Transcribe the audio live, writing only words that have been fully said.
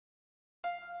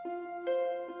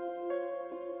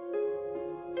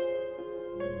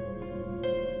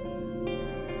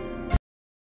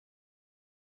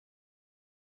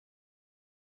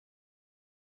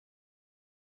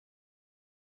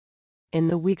In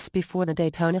the weeks before the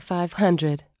Daytona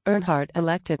 500, Earnhardt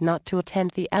elected not to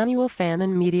attend the annual fan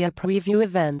and media preview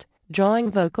event,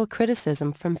 drawing vocal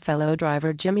criticism from fellow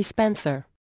driver Jimmy Spencer.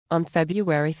 On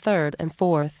February 3 and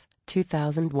 4,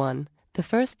 2001, the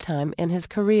first time in his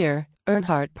career,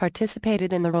 Earnhardt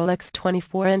participated in the Rolex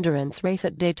 24 endurance race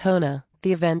at Daytona,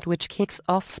 the event which kicks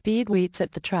off speed weeks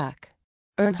at the track.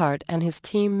 Earnhardt and his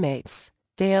teammates,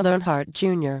 Dale Earnhardt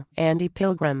Jr., Andy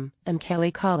Pilgrim, and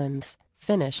Kelly Collins,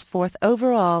 finished fourth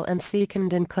overall and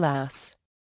second in class.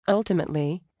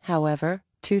 Ultimately, however,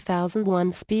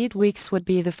 2001 Speed Weeks would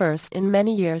be the first in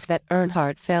many years that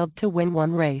Earnhardt failed to win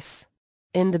one race.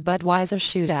 In the Budweiser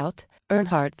shootout,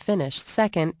 Earnhardt finished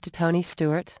second to Tony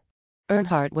Stewart.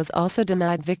 Earnhardt was also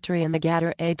denied victory in the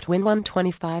Gatorade Twin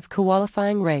 125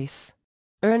 qualifying race.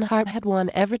 Earnhardt had won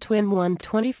every Twin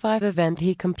 125 event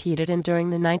he competed in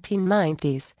during the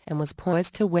 1990s and was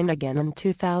poised to win again in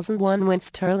 2001 when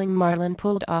Sterling Marlin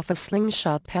pulled off a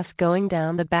slingshot pass going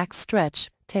down the backstretch,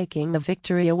 taking the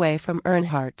victory away from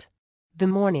Earnhardt. The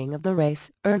morning of the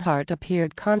race, Earnhardt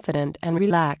appeared confident and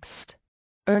relaxed.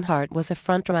 Earnhardt was a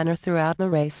frontrunner throughout the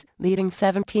race, leading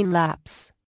 17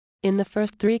 laps. In the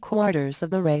first 3 quarters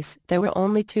of the race, there were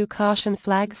only 2 caution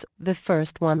flags, the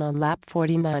first one on lap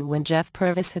 49 when Jeff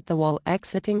Purvis hit the wall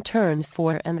exiting turn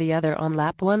 4 and the other on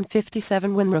lap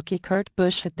 157 when rookie Kurt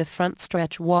Busch hit the front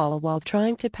stretch wall while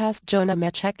trying to pass Joe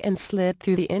Nemechek and slid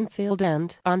through the infield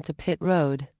end onto pit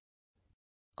road.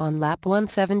 On lap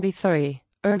 173,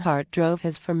 Earnhardt drove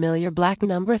his familiar black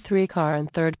number 3 car in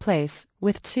third place,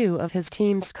 with 2 of his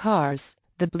team's cars,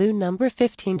 the blue number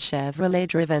 15 Chevrolet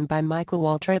driven by Michael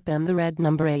Waltrip and the red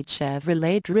number 8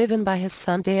 Chevrolet driven by his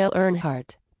son Dale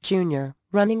Earnhardt, Jr.,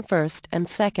 running first and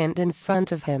second in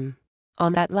front of him.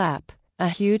 On that lap, a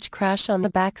huge crash on the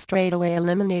back straightaway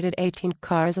eliminated 18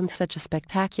 cars in such a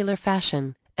spectacular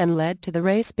fashion, and led to the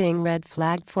race being red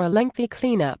flagged for a lengthy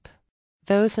cleanup.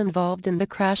 Those involved in the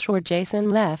crash were Jason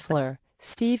Leffler,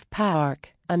 Steve Park,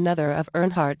 another of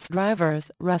Earnhardt's drivers,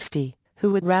 Rusty,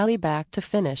 who would rally back to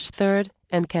finish third,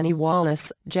 and Kenny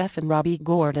Wallace, Jeff and Robbie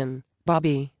Gordon,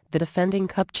 Bobby, the defending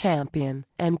Cup champion,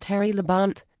 and Terry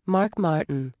Labonte, Mark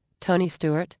Martin, Tony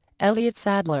Stewart, Elliott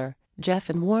Sadler, Jeff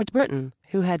and Ward Burton,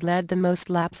 who had led the most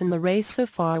laps in the race so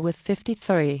far with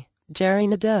 53, Jerry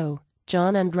Nadeau,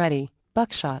 John Andretti,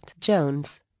 Buckshot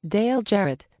Jones, Dale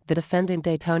Jarrett, the defending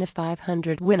Daytona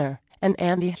 500 winner, and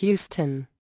Andy Houston.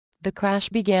 The crash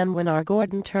began when R.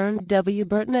 Gordon turned W.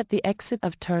 Burton at the exit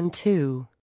of turn 2.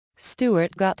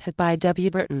 Stewart got hit by W.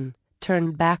 Burton,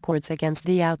 turned backwards against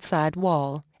the outside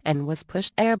wall, and was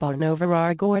pushed airborne over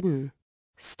R. Gordon.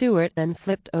 Stewart then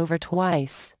flipped over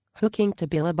twice, hooking to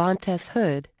Labonte's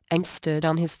hood, and stood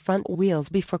on his front wheels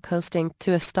before coasting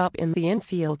to a stop in the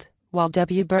infield, while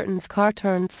W. Burton's car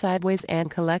turned sideways and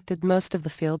collected most of the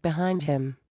field behind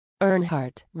him.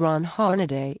 Earnhardt, Ron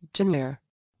Hornaday, Jr.,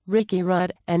 Ricky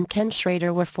Rudd, and Ken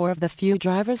Schrader were 4 of the few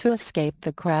drivers who escaped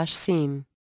the crash scene.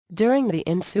 During the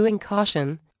ensuing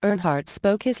caution, Earnhardt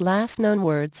spoke his last known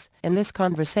words in this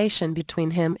conversation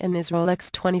between him and his Rolex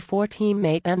 24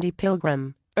 teammate Andy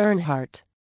Pilgrim. Earnhardt: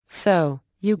 "So,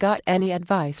 you got any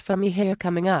advice for me here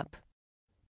coming up?"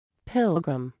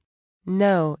 Pilgrim: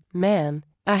 "No, man,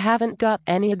 I haven't got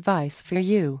any advice for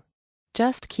you.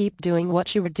 Just keep doing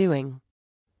what you were doing."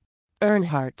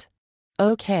 Earnhardt: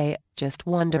 "Okay, just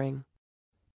wondering."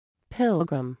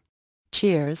 Pilgrim: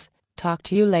 "Cheers, talk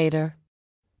to you later."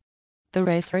 The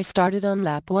race restarted on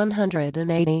lap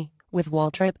 180, with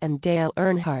Waltrip and Dale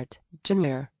Earnhardt,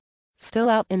 Jr. still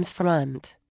out in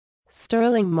front.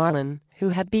 Sterling Marlin, who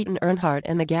had beaten Earnhardt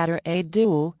in the Gatorade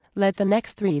duel, led the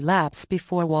next 3 laps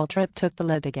before Waltrip took the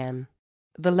lead again.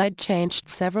 The lead changed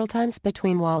several times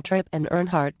between Waltrip and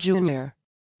Earnhardt Jr.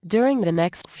 during the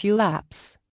next few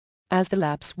laps. As the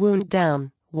laps wound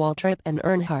down, Waltrip and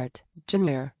Earnhardt,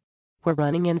 Jr. were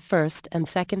running in first and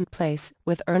second place,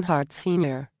 with Earnhardt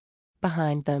Sr.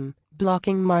 behind them,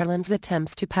 blocking Marlin's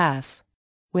attempts to pass.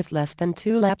 With less than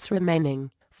 2 laps remaining,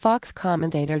 Fox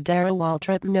commentator Darrell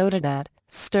Waltrip noted that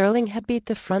Sterling had beat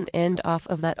the front end off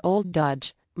of that old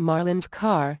Dodge, Marlin's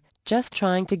car, just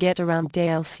trying to get around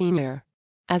Dale Sr.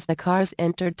 As the cars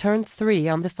entered turn 3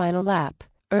 on the final lap,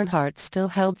 Earnhardt still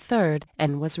held third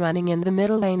and was running in the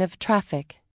middle lane of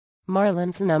traffic.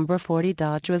 Marlin's number 40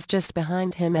 Dodge was just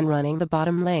behind him and running the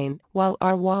bottom lane, while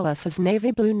R. Wallace's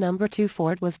navy blue number 2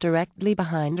 Ford was directly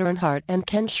behind Earnhardt, and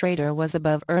Ken Schrader was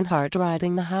above Earnhardt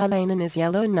riding the high lane in his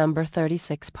yellow number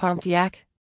 36 Pontiac.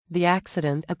 The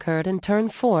accident occurred in turn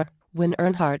 4, when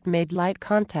Earnhardt made light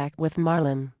contact with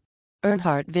Marlin.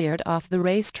 Earnhardt veered off the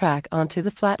racetrack onto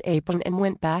the flat apron and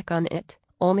went back on it,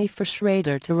 only for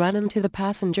Schrader to run into the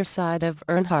passenger side of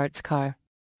Earnhardt's car.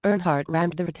 Earnhardt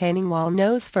rammed the retaining wall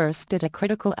nose first at a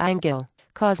critical angle,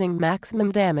 causing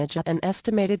maximum damage at an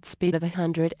estimated speed of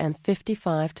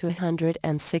 155 to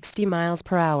 160 miles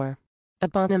per hour.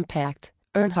 Upon impact,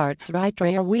 Earnhardt's right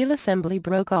rear wheel assembly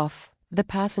broke off, the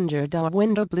passenger door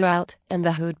window blew out and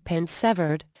the hood pin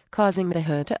severed, causing the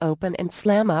hood to open and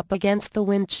slam up against the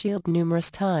windshield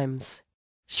numerous times.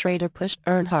 Schrader pushed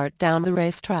Earnhardt down the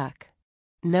racetrack.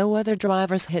 No other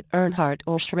drivers hit Earnhardt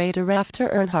or Schrader after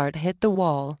Earnhardt hit the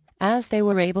wall, as they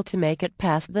were able to make it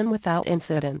past them without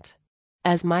incident.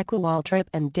 As Michael Waltrip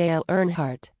and Dale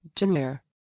Earnhardt, Jr.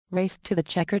 raced to the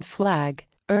checkered flag,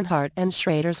 Earnhardt and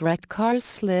Schrader's wrecked cars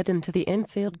slid into the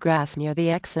infield grass near the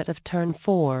exit of Turn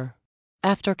 4.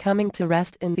 After coming to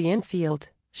rest in the infield,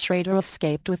 Schrader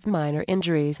escaped with minor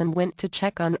injuries and went to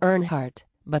check on Earnhardt,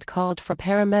 but called for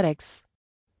paramedics.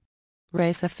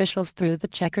 Race officials threw the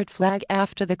checkered flag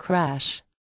after the crash.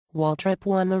 Waltrip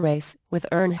won the race, with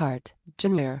Earnhardt,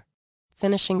 Jr.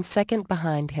 finishing second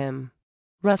behind him.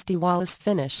 Rusty Wallace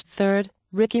finished third,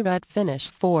 Ricky Rudd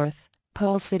finished fourth,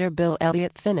 pole sitter Bill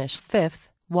Elliott finished fifth,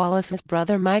 Wallace's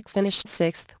brother Mike finished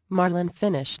sixth, Marlin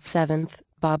finished seventh,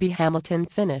 Bobby Hamilton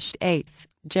finished eighth,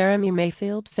 Jeremy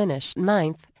Mayfield finished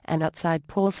ninth, and outside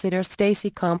pole sitter Stacy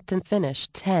Compton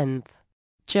finished 10th.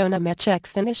 Jonah Mechek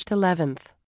finished 11th.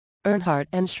 Earnhardt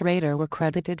and Schrader were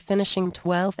credited finishing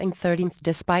 12th and 13th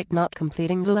despite not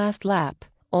completing the last lap.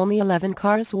 Only 11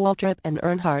 cars Waltrip and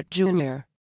Earnhardt Jr.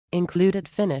 included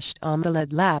finished on the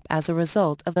lead lap as a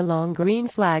result of the long green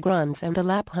flag runs and the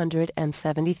lap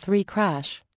 173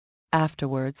 crash.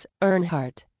 Afterwards,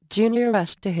 Earnhardt Jr.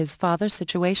 rushed to his father's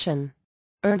situation.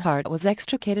 Earnhardt was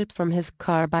extricated from his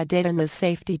car by Daytona's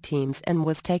safety teams and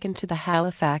was taken to the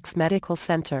Halifax Medical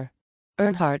Center.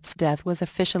 Earnhardt's death was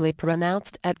officially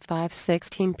pronounced at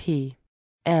 5:16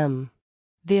 p.m.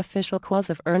 The official cause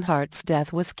of Earnhardt's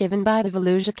death was given by the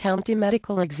Volusia County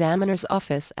Medical Examiner's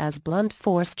Office as blunt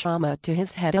force trauma to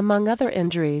his head among other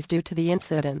injuries due to the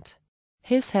incident.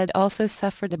 His head also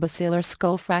suffered a basilar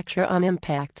skull fracture on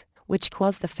impact, which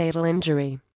caused the fatal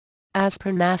injury. As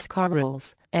per NASCAR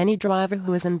rules, any driver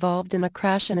who is involved in a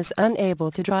crash and is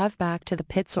unable to drive back to the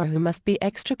pits or who must be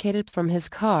extricated from his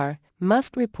car,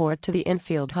 must report to the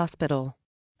infield hospital.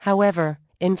 However,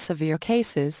 in severe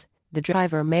cases, the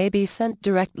driver may be sent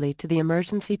directly to the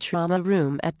emergency trauma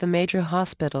room at the major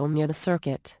hospital near the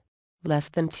circuit. Less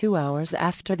than 2 hours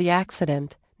after the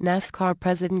accident, NASCAR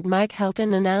President Mike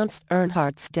Helton announced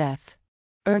Earnhardt's death.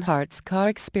 Earnhardt's car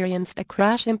experienced a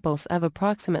crash impulse of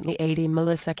approximately 80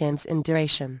 milliseconds in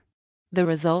duration. The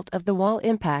result of the wall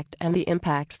impact and the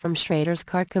impact from Schrader's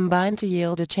car combined to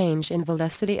yield a change in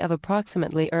velocity of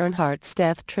approximately. Earnhardt's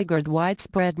death triggered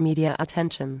widespread media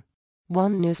attention.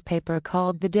 One newspaper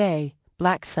called the day,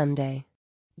 Black Sunday.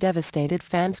 Devastated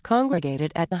fans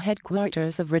congregated at the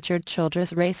headquarters of Richard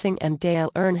Childress Racing and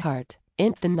Dale Earnhardt,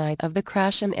 in the night of the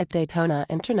crash at Daytona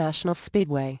International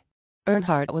Speedway.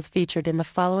 Earnhardt was featured in the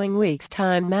following week's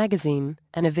Time magazine,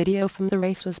 and a video from the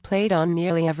race was played on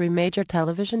nearly every major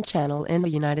television channel in the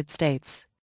United States.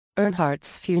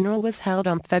 Earnhardt's funeral was held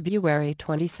on February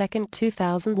 22,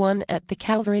 2001 at the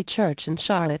Calvary Church in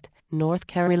Charlotte, North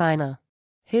Carolina.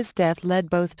 His death led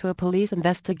both to a police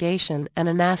investigation and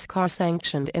a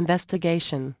NASCAR-sanctioned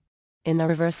investigation. In a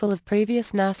reversal of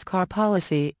previous NASCAR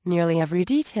policy, nearly every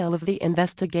detail of the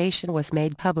investigation was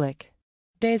made public.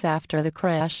 Days after the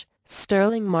crash,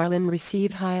 Sterling Marlin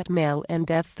received hate mail and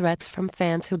death threats from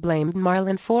fans who blamed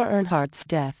Marlin for Earnhardt's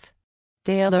death.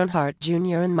 Dale Earnhardt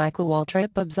Jr. and Michael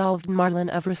Waltrip absolved Marlin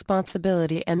of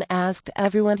responsibility and asked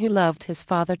everyone who loved his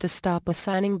father to stop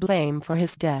assigning blame for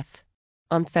his death.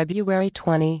 On February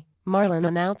 20, Marlin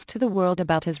announced to the world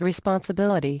about his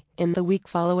responsibility. In the week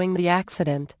following the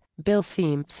accident, Bill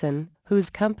Simpson, whose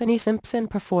company Simpson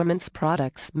Performance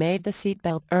Products made the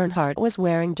seatbelt Earnhardt was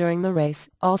wearing during the race,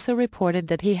 also reported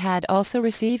that he had also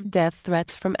received death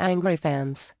threats from angry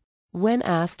fans. When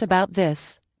asked about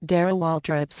this, Darrell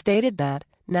Waltrip stated that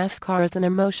NASCAR is an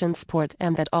emotion sport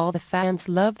and that all the fans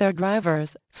love their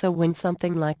drivers, so when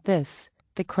something like this,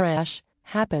 the crash,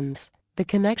 happens, the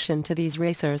connection to these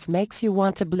racers makes you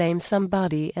want to blame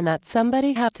somebody and that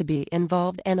somebody had to be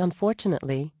involved, and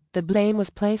unfortunately, the blame was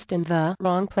placed in the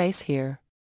wrong place here.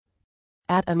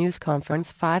 At a news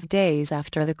conference 5 days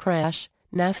after the crash,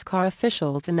 NASCAR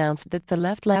officials announced that the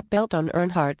left lap belt on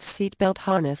Earnhardt's seatbelt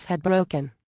harness had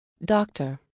broken.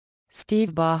 Dr.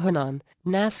 Steve Bahanon,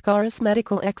 NASCAR's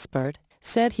medical expert,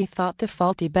 said he thought the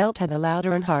faulty belt had allowed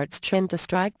Earnhardt's chin to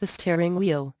strike the steering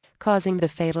wheel, causing the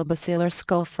fatal basilar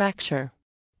skull fracture.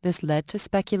 This led to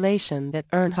speculation that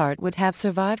Earnhardt would have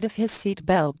survived if his seat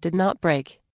belt did not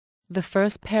break. The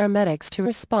first paramedics to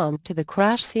respond to the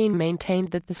crash scene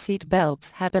maintained that the seat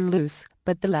belts had been loose,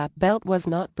 but the lap belt was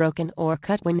not broken or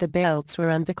cut when the belts were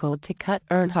unbuckled to cut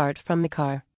Earnhardt from the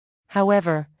car.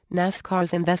 However,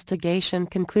 NASCAR's investigation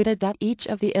concluded that each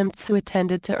of the EMTs who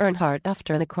attended to Earnhardt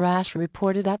after the crash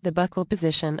reported that the buckle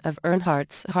position of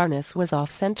Earnhardt's harness was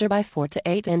off-center by 4 to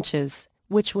 8 inches,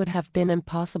 which would have been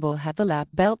impossible had the lap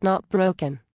belt not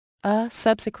broken. A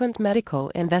subsequent medical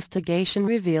investigation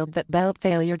revealed that belt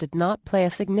failure did not play a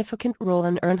significant role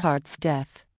in Earnhardt's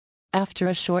death. After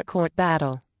a short court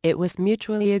battle, it was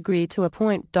mutually agreed to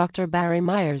appoint Dr. Barry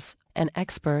Myers, an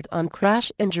expert on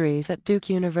crash injuries at Duke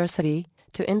University,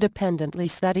 to independently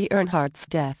study Earnhardt's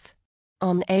death.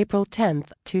 On April 10,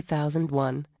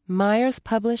 2001, Myers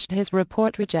published his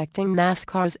report rejecting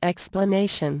NASCAR's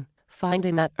explanation,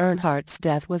 finding that Earnhardt's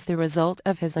death was the result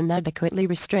of his inadequately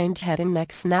restrained head and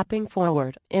neck snapping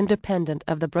forward, independent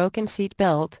of the broken seat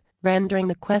belt, rendering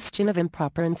the question of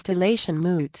improper installation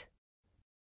moot.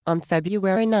 On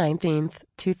February 19,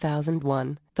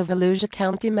 2001, the Volusia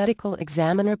County Medical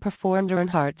Examiner performed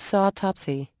Earnhardt's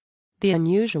autopsy. The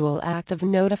unusual act of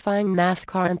notifying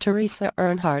NASCAR and Teresa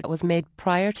Earnhardt was made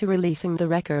prior to releasing the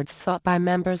records sought by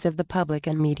members of the public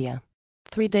and media.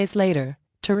 3 days later,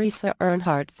 Teresa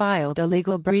Earnhardt filed a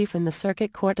legal brief in the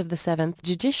Circuit Court of the 7th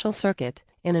Judicial Circuit,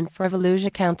 in and for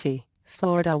Volusia County,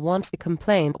 Florida. Once the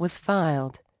complaint was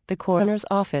filed, the coroner's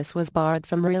office was barred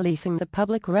from releasing the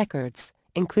public records,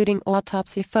 including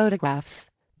autopsy photographs,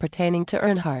 pertaining to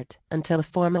Earnhardt, until a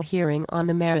formal hearing on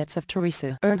the merits of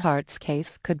Teresa Earnhardt's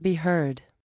case could be heard.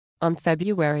 On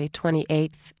February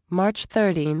 28, March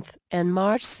 13, and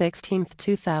March 16,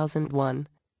 2001,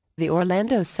 the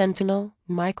Orlando Sentinel,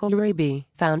 Michael Uribe,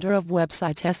 founder of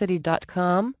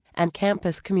websitecity.com, and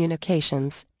Campus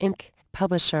Communications, Inc.,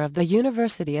 publisher of the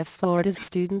University of Florida's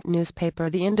student newspaper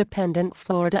The Independent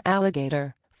Florida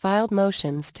Alligator, filed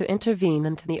motions to intervene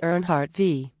into the Earnhardt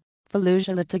v.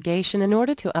 Volusia litigation in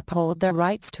order to uphold their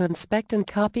rights to inspect and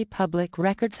copy public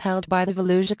records held by the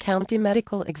Volusia County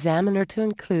Medical Examiner, to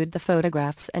include the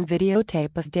photographs and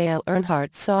videotape of Dale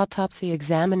Earnhardt's autopsy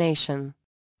examination.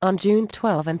 On June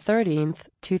 12 and 13,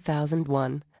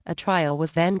 2001, a trial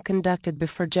was then conducted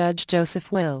before Judge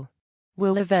Joseph Will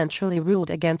eventually ruled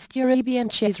against Uribe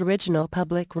and Che's original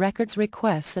public records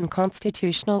requests and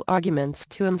constitutional arguments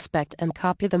to inspect and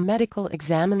copy the medical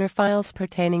examiner files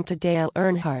pertaining to Dale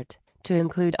Earnhardt, to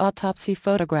include autopsy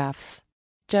photographs.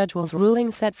 Judge Will's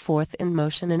ruling set forth in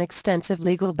motion an extensive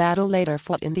legal battle later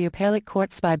fought in the appellate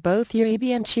courts by both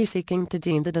Uribe and Che, seeking to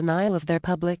deem the denial of their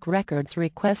public records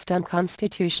request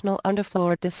unconstitutional under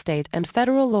Florida state and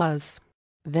federal laws.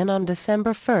 Then on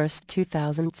December 1,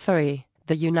 2003,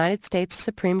 the United States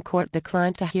Supreme Court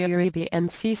declined to hear Uribe and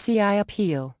CCI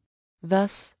appeal.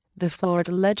 Thus, the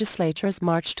Florida legislature's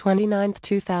March 29,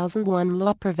 2001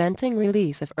 law preventing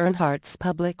release of Earnhardt's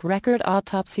public record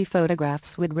autopsy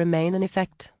photographs would remain in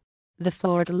effect. The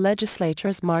Florida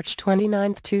legislature's March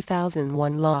 29,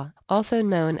 2001 law, also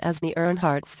known as the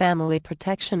Earnhardt Family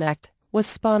Protection Act, was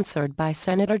sponsored by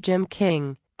Senator Jim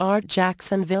King, R.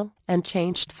 Jacksonville, and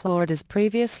changed Florida's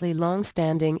previously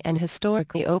long-standing and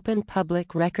historically open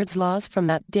public records laws from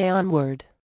that day onward.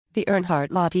 The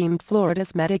Earnhardt law deemed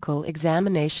Florida's medical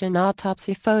examination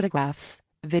autopsy photographs,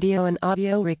 video and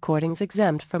audio recordings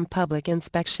exempt from public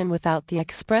inspection without the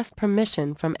express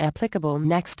permission from applicable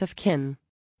next of kin.